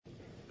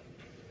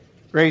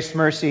Grace,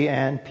 mercy,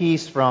 and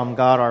peace from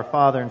God our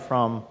Father and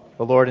from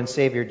the Lord and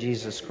Savior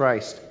Jesus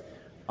Christ.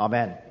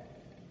 Amen.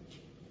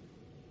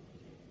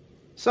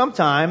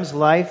 Sometimes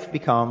life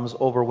becomes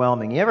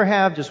overwhelming. You ever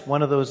have just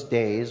one of those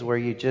days where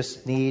you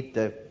just need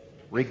to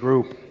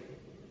regroup,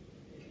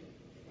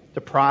 to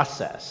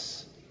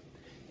process,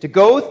 to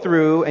go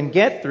through and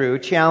get through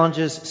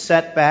challenges,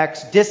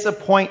 setbacks,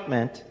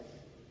 disappointment,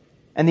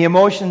 and the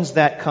emotions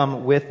that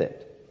come with it?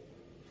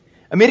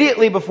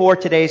 Immediately before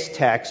today's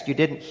text, you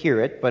didn't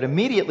hear it, but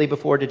immediately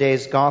before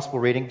today's gospel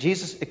reading,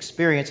 Jesus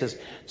experiences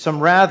some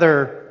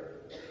rather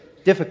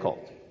difficult,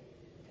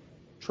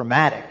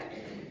 traumatic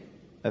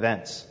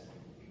events.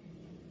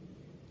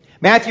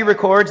 Matthew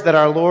records that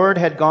our Lord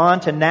had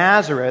gone to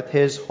Nazareth,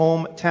 his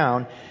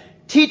hometown,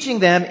 teaching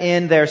them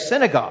in their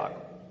synagogue.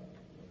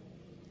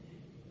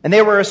 And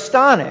they were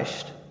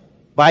astonished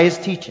by his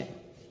teaching.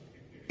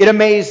 It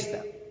amazed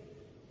them.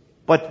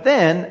 But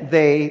then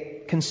they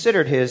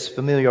considered his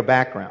familiar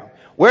background.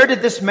 Where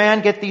did this man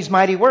get these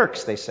mighty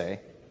works, they say?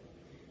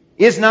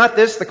 Is not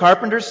this the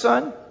carpenter's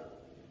son?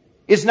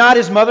 Is not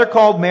his mother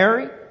called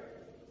Mary?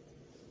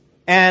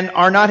 And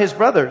are not his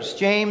brothers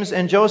James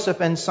and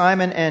Joseph and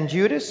Simon and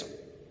Judas?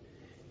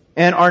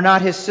 And are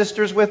not his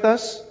sisters with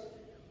us?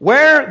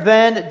 Where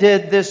then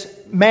did this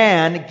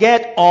man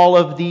get all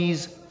of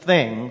these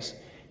things?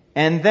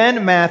 And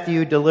then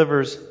Matthew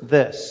delivers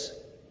this.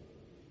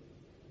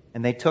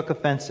 And they took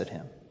offense at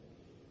him.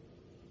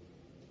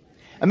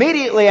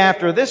 Immediately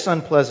after this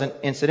unpleasant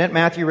incident,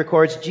 Matthew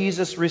records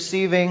Jesus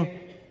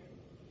receiving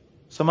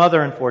some other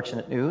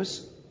unfortunate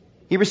news.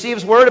 He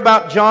receives word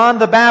about John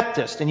the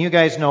Baptist. And you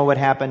guys know what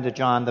happened to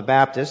John the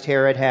Baptist.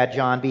 Herod had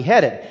John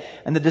beheaded.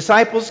 And the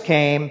disciples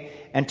came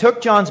and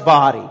took John's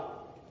body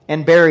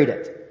and buried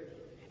it.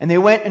 And they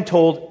went and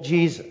told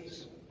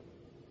Jesus.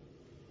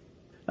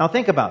 Now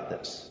think about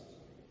this.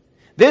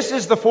 This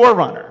is the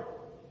forerunner.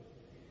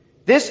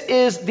 This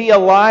is the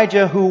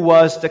Elijah who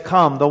was to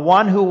come, the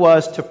one who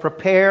was to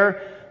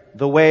prepare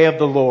the way of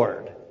the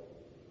Lord.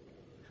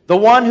 The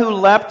one who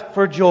leapt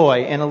for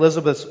joy in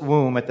Elizabeth's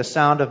womb at the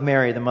sound of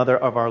Mary, the mother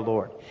of our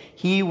Lord.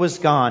 He was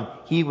gone.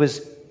 He was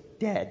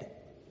dead.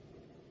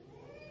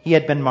 He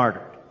had been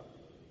martyred.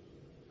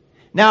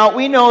 Now,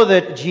 we know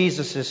that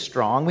Jesus is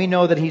strong. We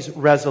know that he's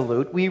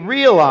resolute. We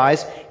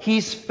realize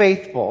he's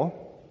faithful,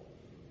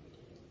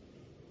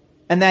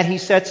 and that he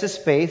sets his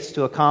face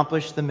to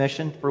accomplish the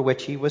mission for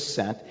which he was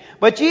sent.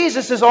 But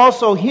Jesus is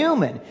also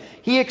human.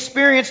 He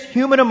experienced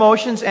human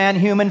emotions and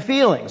human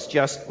feelings,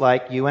 just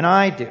like you and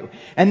I do.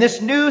 And this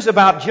news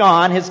about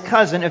John, his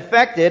cousin,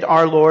 affected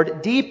our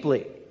Lord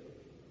deeply.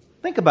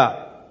 Think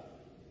about it.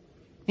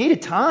 He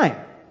needed time.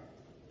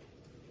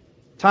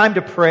 Time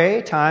to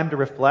pray, time to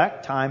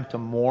reflect, time to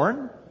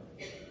mourn.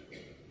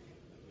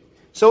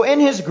 So in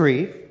his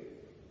grief,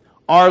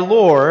 our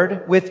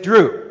Lord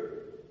withdrew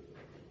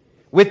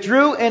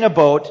in a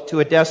boat to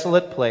a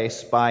desolate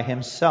place by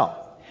himself.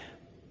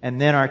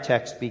 And then our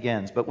text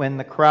begins. But when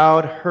the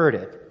crowd heard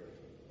it,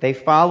 they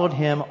followed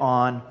him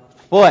on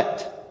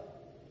foot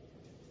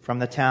from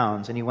the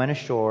towns. And he went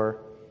ashore,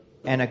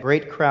 and a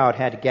great crowd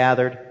had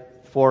gathered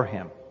for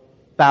him.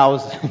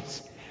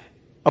 Thousands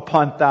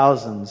upon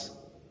thousands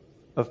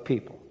of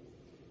people.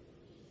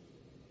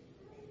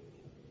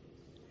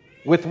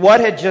 With what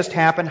had just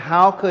happened,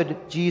 how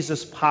could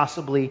Jesus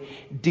possibly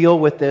deal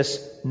with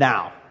this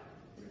now?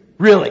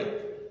 Really,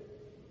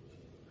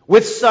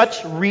 with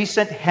such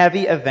recent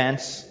heavy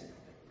events,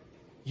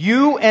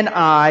 you and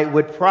I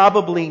would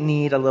probably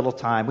need a little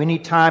time. We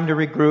need time to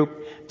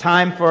regroup,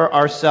 time for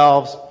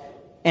ourselves,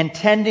 and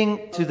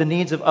tending to the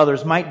needs of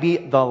others might be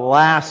the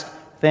last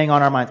thing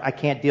on our minds. I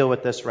can't deal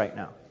with this right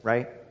now,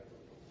 right?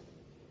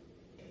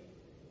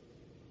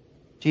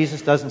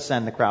 Jesus doesn't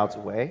send the crowds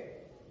away.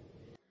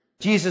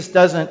 Jesus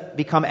doesn't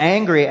become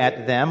angry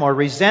at them or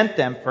resent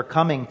them for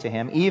coming to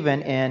him,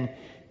 even in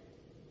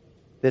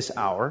this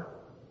hour.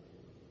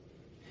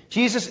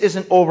 Jesus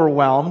isn't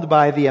overwhelmed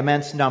by the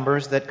immense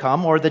numbers that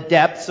come or the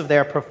depths of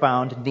their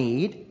profound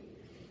need.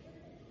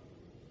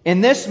 In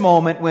this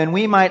moment, when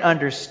we might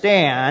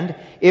understand,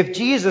 if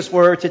Jesus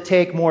were to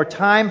take more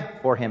time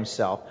for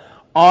himself,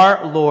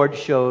 our Lord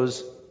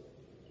shows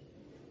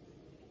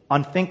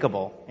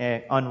unthinkable,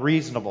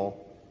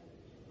 unreasonable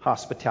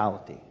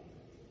hospitality.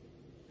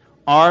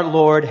 Our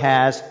Lord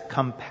has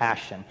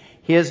compassion.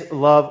 His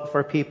love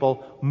for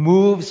people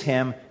moves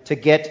him to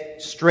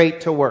get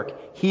straight to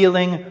work.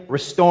 Healing,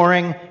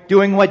 restoring,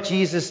 doing what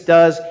Jesus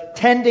does,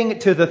 tending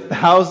to the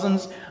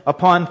thousands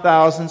upon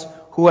thousands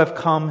who have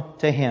come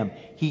to him.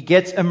 He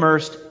gets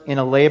immersed in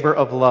a labor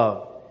of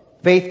love,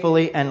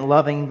 faithfully and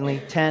lovingly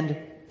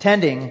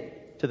tending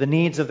to the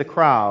needs of the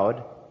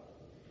crowd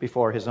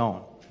before his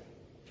own.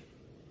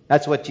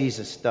 That's what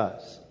Jesus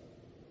does.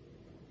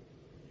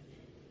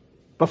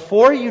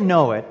 Before you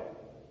know it,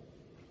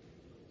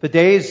 the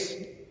day's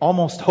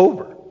almost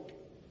over.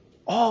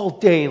 All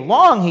day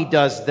long he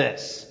does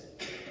this.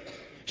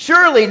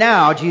 Surely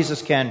now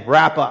Jesus can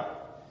wrap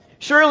up.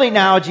 Surely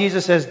now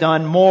Jesus has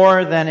done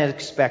more than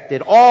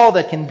expected, all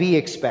that can be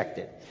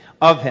expected.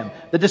 of him.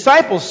 The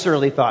disciples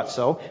surely thought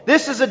so.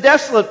 This is a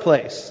desolate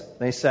place,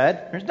 they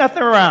said. There's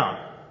nothing around,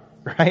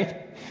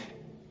 right?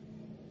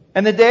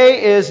 And the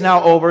day is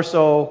now over,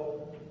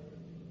 so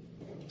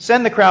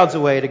send the crowds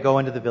away to go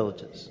into the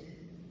villages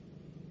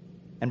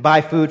and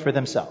buy food for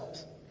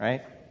themselves,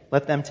 right?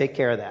 Let them take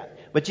care of that.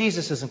 But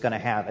Jesus isn't going to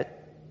have it.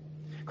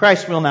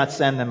 Christ will not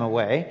send them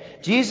away.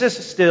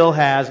 Jesus still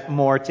has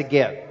more to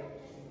give.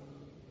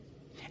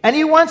 And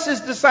he wants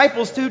his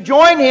disciples to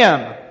join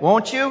him,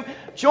 won't you?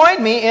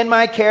 Join me in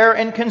my care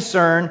and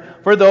concern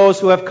for those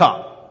who have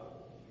come.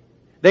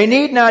 They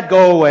need not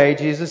go away,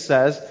 Jesus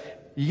says.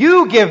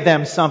 You give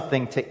them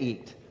something to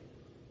eat.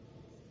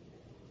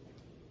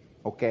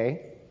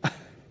 Okay?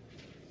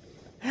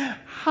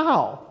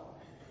 How?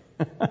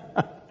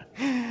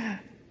 The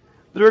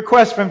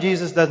request from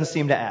Jesus doesn't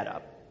seem to add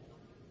up.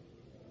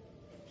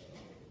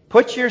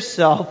 Put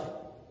yourself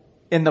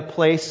in the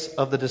place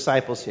of the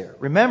disciples here.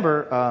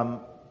 Remember,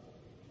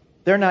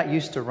 they're not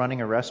used to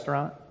running a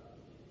restaurant.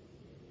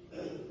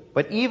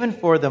 But even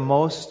for the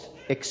most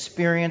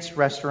experienced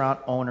restaurant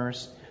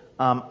owners,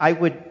 I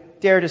would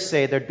dare to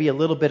say there'd be a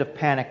little bit of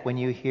panic when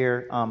you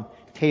hear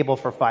table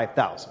for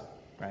 5,000,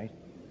 right?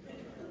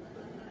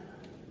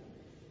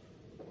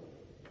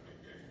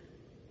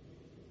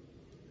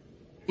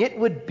 It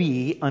would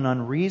be an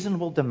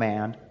unreasonable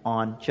demand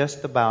on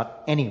just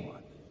about anyone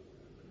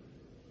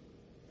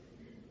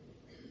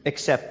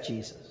except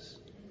Jesus.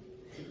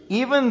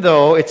 Even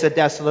though it's a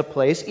desolate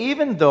place,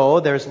 even though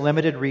there's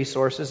limited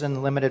resources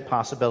and limited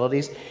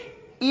possibilities,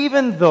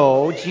 even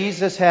though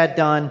Jesus had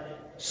done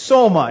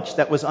so much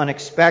that was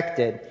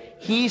unexpected,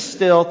 he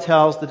still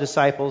tells the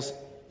disciples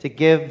to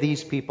give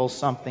these people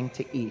something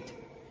to eat.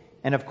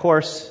 And of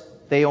course,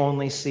 they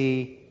only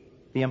see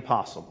the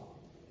impossible.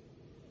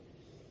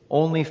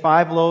 Only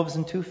 5 loaves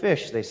and 2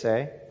 fish, they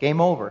say. Game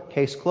over.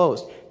 Case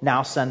closed.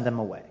 Now send them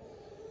away.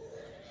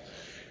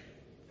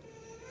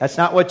 That's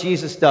not what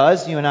Jesus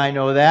does. You and I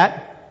know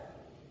that.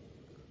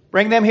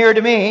 Bring them here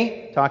to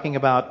me, talking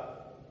about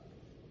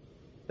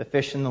the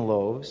fish and the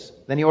loaves.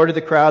 Then he ordered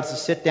the crowds to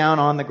sit down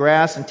on the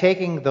grass, and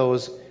taking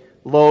those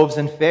loaves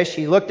and fish,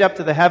 he looked up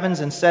to the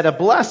heavens and said a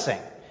blessing,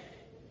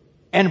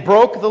 and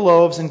broke the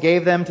loaves and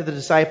gave them to the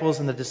disciples,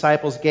 and the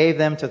disciples gave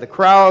them to the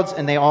crowds,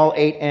 and they all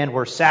ate and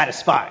were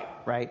satisfied,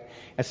 right?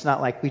 It's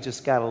not like we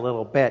just got a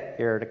little bit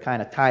here to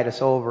kind of tide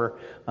us over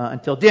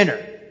until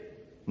dinner.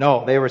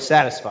 No, they were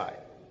satisfied.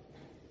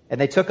 And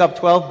they took up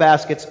 12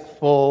 baskets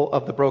full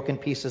of the broken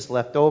pieces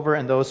left over,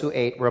 and those who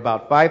ate were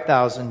about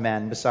 5,000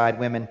 men, beside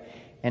women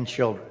and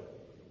children.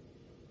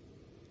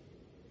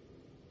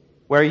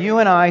 Where you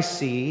and I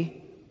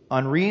see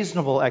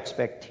unreasonable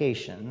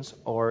expectations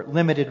or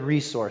limited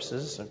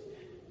resources,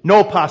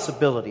 no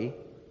possibility,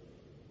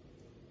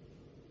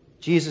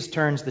 Jesus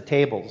turns the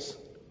tables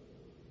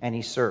and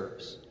he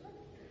serves.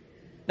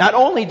 Not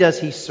only does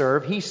he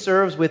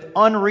serves with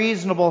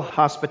unreasonable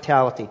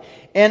hospitality.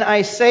 And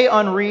I say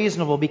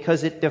unreasonable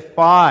because it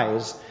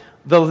defies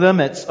the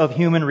limits of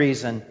human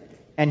reason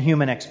and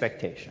human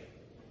expectation.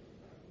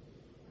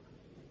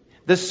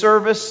 The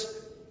service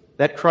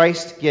that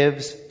Christ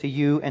gives to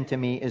you and to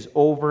me is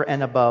over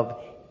and above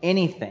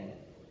anything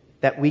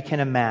that we can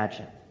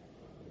imagine.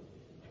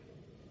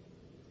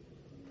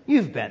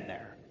 You've been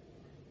there.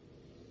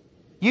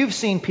 You've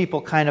seen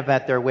people kind of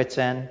at their wits'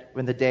 end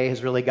when the day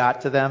has really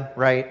got to them,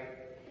 right?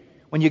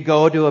 When you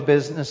go to a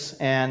business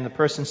and the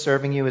person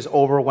serving you is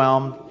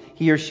overwhelmed,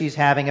 he or she's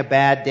having a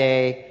bad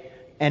day,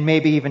 and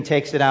maybe even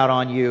takes it out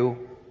on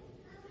you.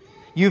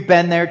 You've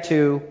been there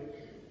too.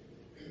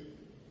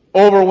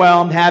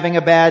 Overwhelmed, having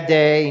a bad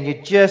day, and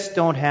you just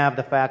don't have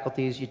the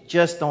faculties, you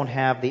just don't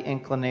have the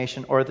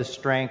inclination or the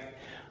strength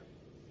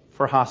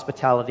for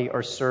hospitality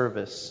or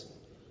service.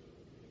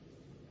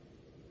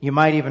 You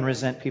might even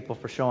resent people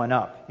for showing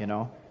up, you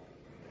know.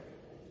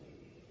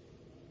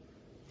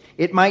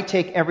 It might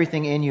take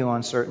everything in you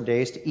on certain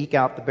days to eke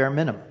out the bare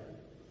minimum.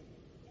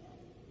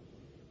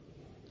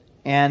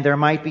 And there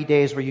might be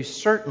days where you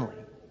certainly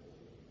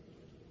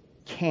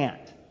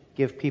can't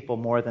give people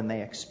more than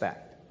they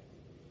expect.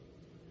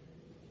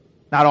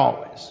 Not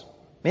always.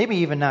 Maybe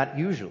even not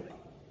usually.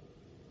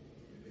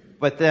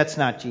 But that's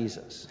not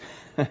Jesus.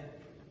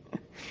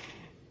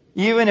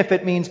 Even if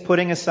it means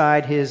putting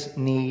aside his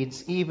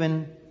needs,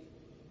 even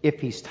if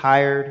he's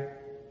tired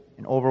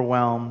and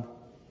overwhelmed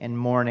and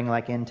mourning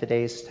like in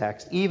today's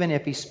text, even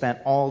if he spent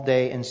all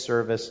day in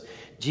service,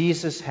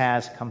 Jesus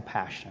has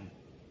compassion.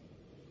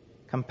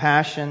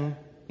 Compassion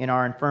in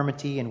our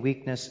infirmity and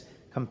weakness,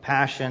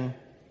 compassion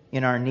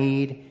in our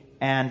need,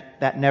 and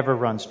that never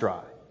runs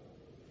dry.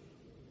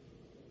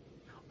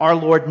 Our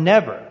Lord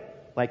never,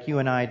 like you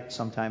and I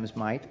sometimes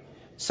might,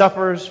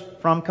 suffers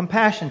from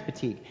compassion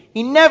fatigue.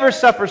 He never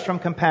suffers from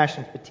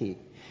compassion fatigue.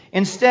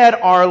 Instead,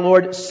 our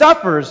Lord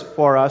suffers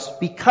for us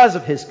because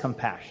of his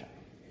compassion.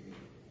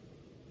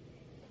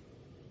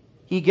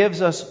 He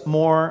gives us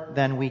more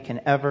than we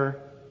can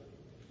ever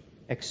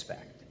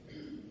expect.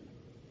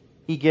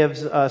 He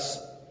gives us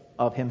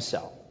of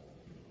himself.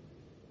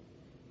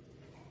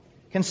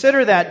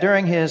 Consider that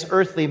during his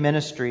earthly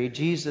ministry,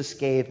 Jesus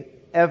gave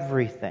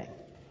everything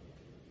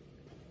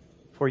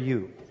for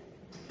you.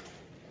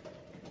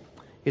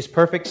 His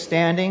perfect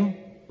standing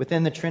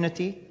within the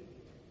Trinity,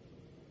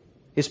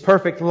 His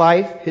perfect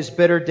life, His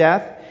bitter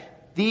death,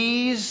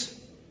 these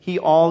He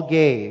all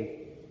gave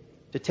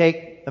to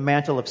take the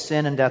mantle of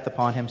sin and death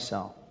upon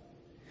Himself.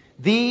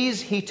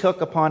 These He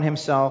took upon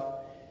Himself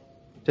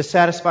to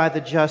satisfy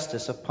the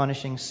justice of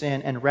punishing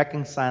sin and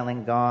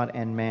reconciling God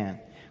and man.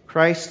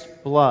 Christ's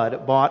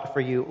blood bought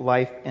for you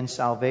life and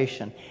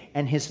salvation,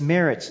 and His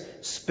merits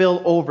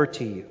spill over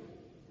to you.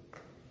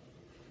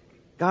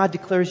 God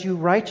declares you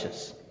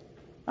righteous,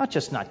 not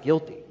just not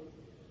guilty,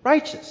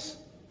 righteous,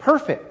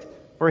 perfect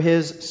for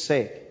His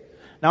sake.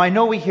 Now, I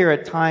know we hear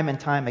it time and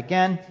time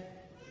again,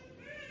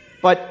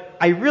 but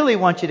I really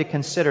want you to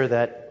consider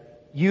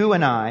that you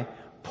and I,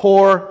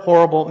 poor,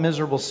 horrible,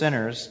 miserable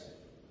sinners,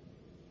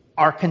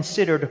 are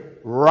considered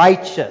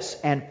righteous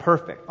and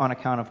perfect on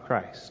account of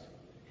Christ.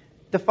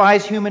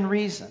 Defies human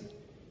reason.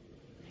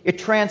 It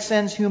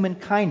transcends human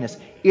kindness.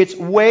 It's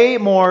way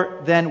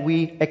more than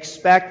we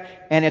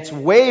expect, and it's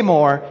way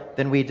more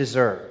than we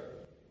deserve.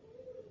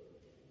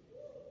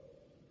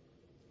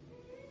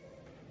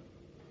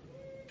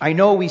 I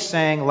know we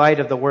sang Light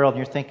of the World,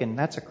 and you're thinking,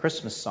 that's a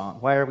Christmas song.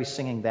 Why are we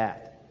singing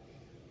that?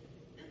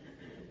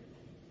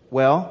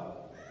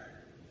 Well,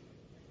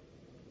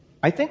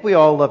 I think we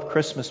all love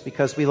Christmas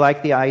because we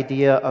like the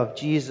idea of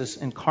Jesus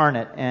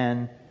incarnate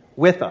and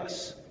with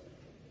us.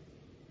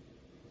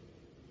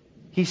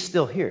 He's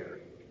still here.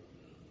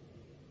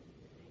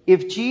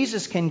 If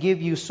Jesus can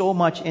give you so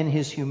much in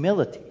His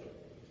humility,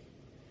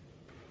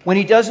 when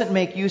He doesn't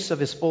make use of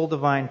His full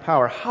divine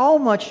power, how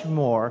much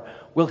more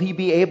will He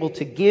be able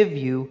to give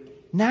you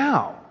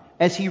now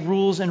as He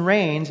rules and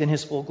reigns in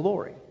His full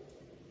glory?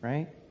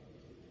 Right?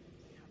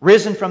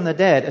 Risen from the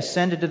dead,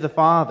 ascended to the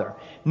Father,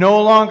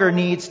 no longer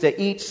needs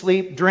to eat,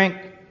 sleep, drink,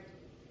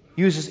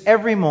 uses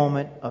every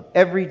moment of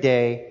every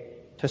day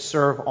to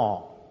serve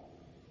all,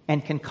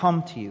 and can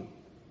come to you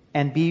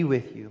and be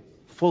with you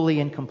fully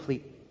and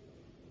completely.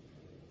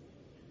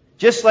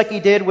 Just like He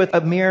did with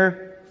a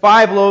mere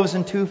 5 loaves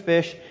and 2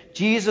 fish,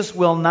 Jesus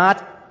will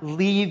not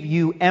leave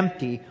you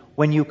empty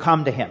when you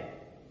come to Him.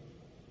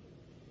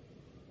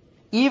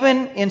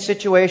 Even in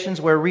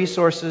situations where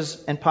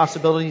resources and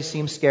possibilities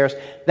seem scarce,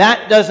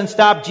 that doesn't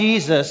stop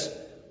Jesus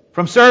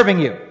from serving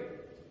you.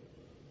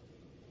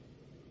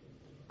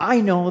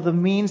 I know the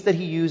means that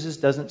He uses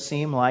doesn't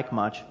seem like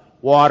much.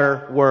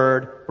 Water,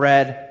 word,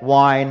 bread,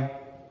 wine.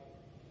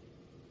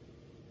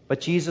 But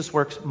Jesus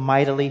works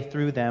mightily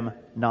through them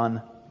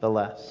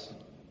nonetheless.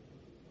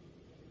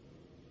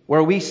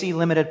 Where we see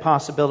limited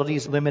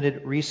possibilities,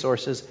 limited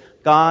resources,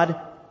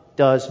 God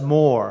does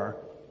more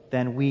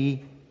than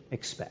we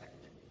expect.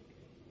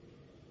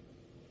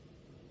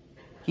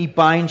 He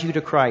binds you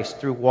to Christ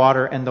through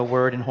water and the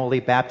Word and holy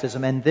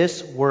baptism. And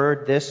this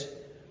Word, this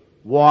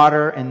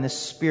water and this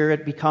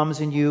Spirit becomes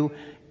in you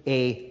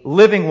a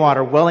living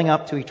water welling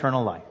up to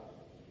eternal life.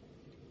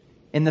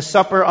 In the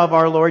supper of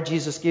our Lord,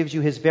 Jesus gives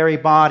you His very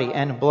body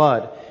and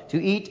blood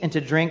to eat and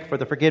to drink for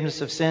the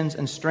forgiveness of sins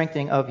and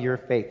strengthening of your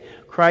faith.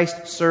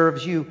 Christ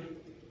serves you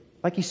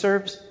like He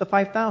serves the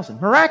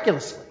 5,000,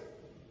 miraculously.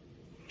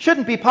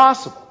 Shouldn't be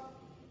possible.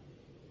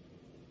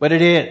 But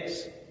it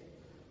is.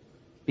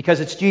 Because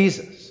it's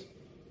Jesus.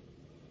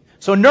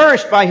 So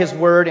nourished by His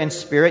Word and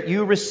Spirit,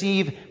 you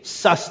receive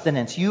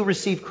sustenance. You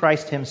receive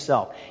Christ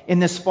Himself in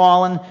this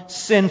fallen,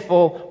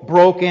 sinful,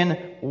 broken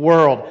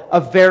world. A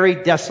very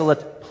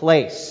desolate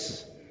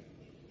place.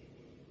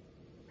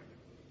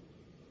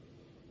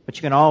 But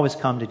you can always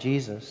come to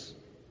Jesus.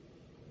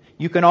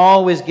 You can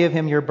always give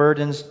Him your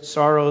burdens,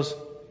 sorrows,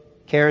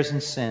 cares,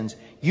 and sins.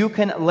 You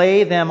can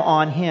lay them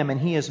on Him, and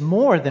He is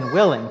more than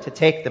willing to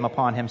take them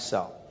upon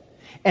Himself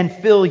and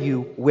fill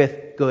you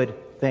with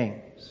good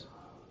things.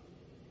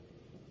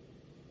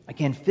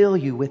 Again, fill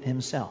you with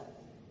Himself.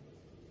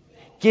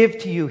 Give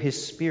to you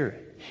His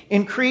Spirit.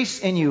 Increase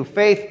in you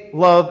faith,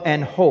 love,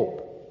 and hope.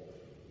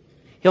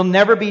 He'll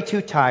never be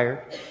too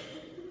tired,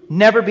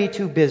 never be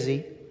too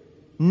busy,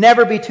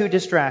 never be too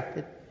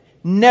distracted,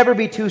 never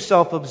be too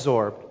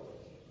self-absorbed.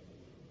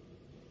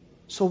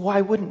 So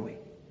why wouldn't we?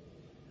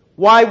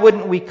 Why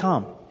wouldn't we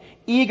come?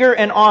 Eager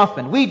and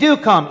often. We do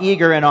come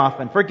eager and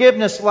often.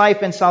 Forgiveness,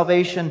 life, and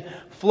salvation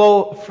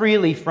flow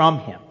freely from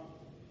Him.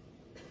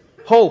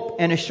 Hope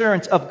and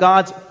assurance of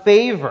God's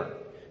favor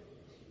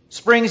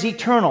springs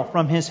eternal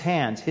from His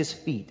hands, His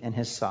feet, and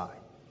His side.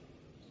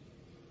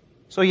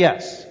 So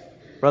yes,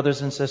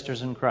 brothers and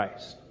sisters in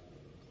Christ,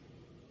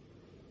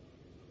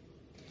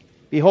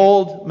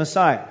 behold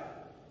Messiah,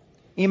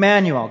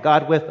 Emmanuel,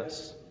 God with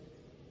us.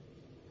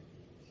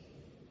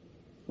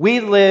 We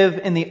live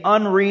in the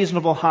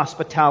unreasonable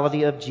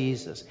hospitality of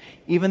Jesus.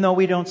 Even though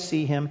we don't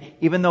see Him,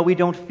 even though we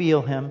don't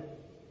feel Him,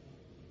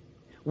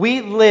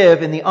 we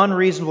live in the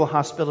unreasonable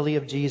hospitality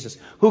of Jesus,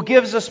 who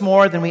gives us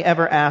more than we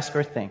ever ask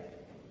or think.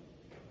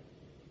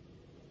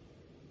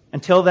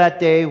 Until that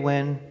day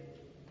when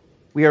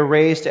we are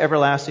raised to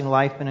everlasting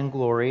life and in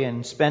glory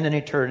and spend an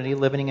eternity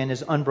living in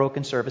His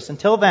unbroken service.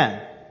 Until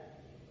then,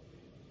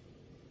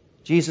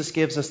 Jesus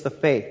gives us the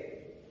faith,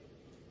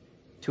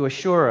 to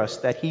assure us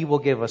that He will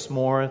give us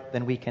more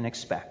than we can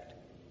expect.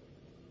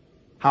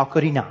 How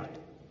could He not?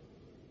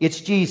 It's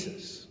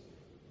Jesus.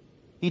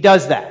 He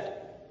does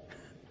that.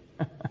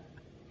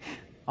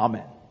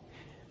 Amen.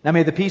 Now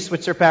may the peace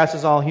which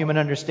surpasses all human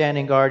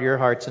understanding guard your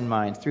hearts and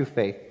minds through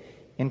faith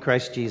in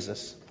Christ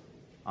Jesus.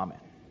 Amen.